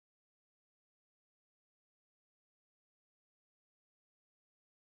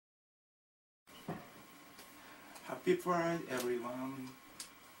Happy Pride, everyone!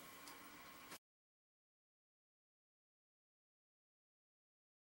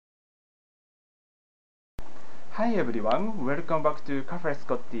 Hi everyone, welcome back to Cafe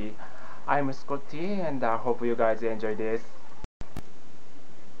Scotty. I'm Scotty and I hope you guys enjoy this.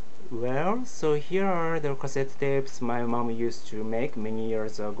 Well, so here are the cassette tapes my mom used to make many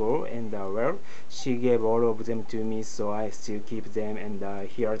years ago, and well, she gave all of them to me, so I still keep them, and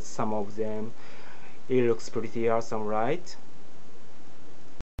here's some of them. It looks pretty awesome, right?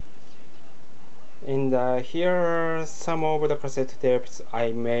 And here are some of the cassette tapes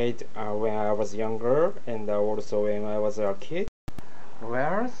I made when I was younger, and also when I was a kid.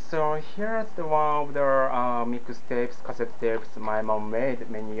 Well, so here's the one of the mixtapes, cassette tapes my mom made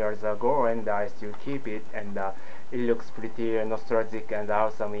many years ago, and I still keep it, and it looks pretty nostalgic and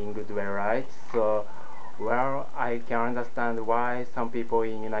awesome in good way, right? So, well, I can understand why some people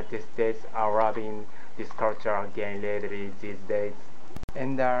in United States are loving this culture again lately these days.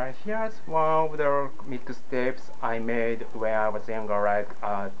 And here's one of the mixtapes I made when I was younger, like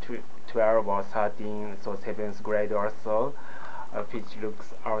 12 or 13, so 7th grade or so, which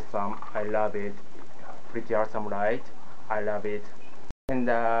looks awesome. I love it. Pretty awesome, right? I love it. And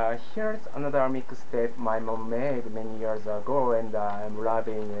here's another mixtape my mom made many years ago, and I'm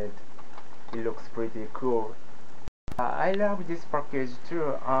loving it. It looks pretty cool. I love this package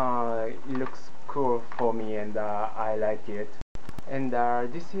too. It looks cool for me, and I like it. And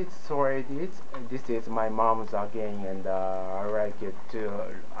this is sorry this is my mom's again, and I like it too.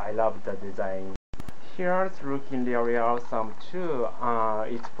 I love the design. Here's looking really awesome too.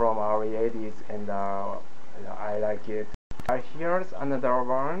 It's from early 80s, and I like it. Here's another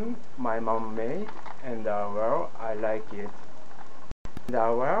one my mom made, and well, I like it. And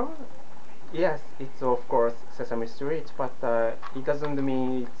well, yes, it's of course Sesame Street, but it doesn't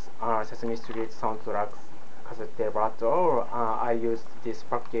mean it's Sesame Street soundtracks cassette tape at all. I used this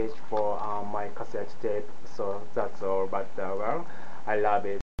package for my cassette tape, so that's all. But well, I love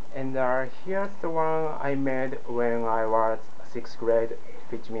it. And here's the one I made when I was 6th grade,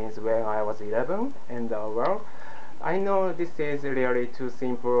 which means when I was 11. And well, I know this is really too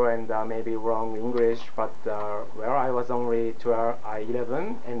simple and maybe wrong English, but well, I was only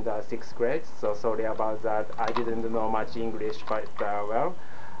 11 and 6th grade, so sorry about that. I didn't know much English, but well,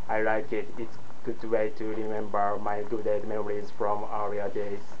 I like it. It's good way to remember my good memories from earlier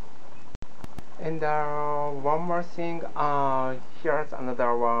days. And one more thing, here's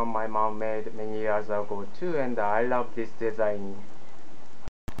another one my mom made many years ago too, and I love this design.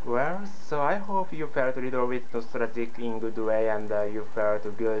 Well, so I hope you felt a little bit nostalgic in good way, and you felt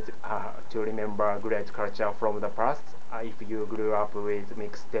good to remember great culture from the past. If you grew up with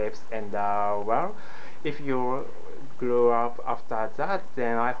mixtapes, and well, if you grew up after that,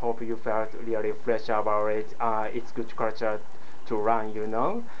 then I hope you felt really fresh about it. It's good culture to run, you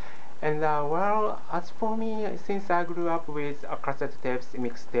know. And well, as for me, since I grew up with cassette tapes,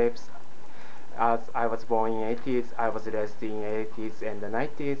 mixtapes, as I was born in 80s, I was raised in 80s and the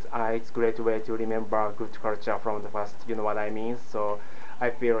 90s. It's a great way to remember good culture from the past, you know what I mean? So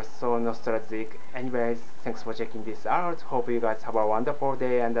I feel so nostalgic. Anyways, thanks for checking this out. Hope you guys have a wonderful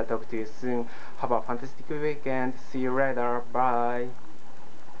day, and I'll talk to you soon. Have a fantastic weekend. See you later. Bye.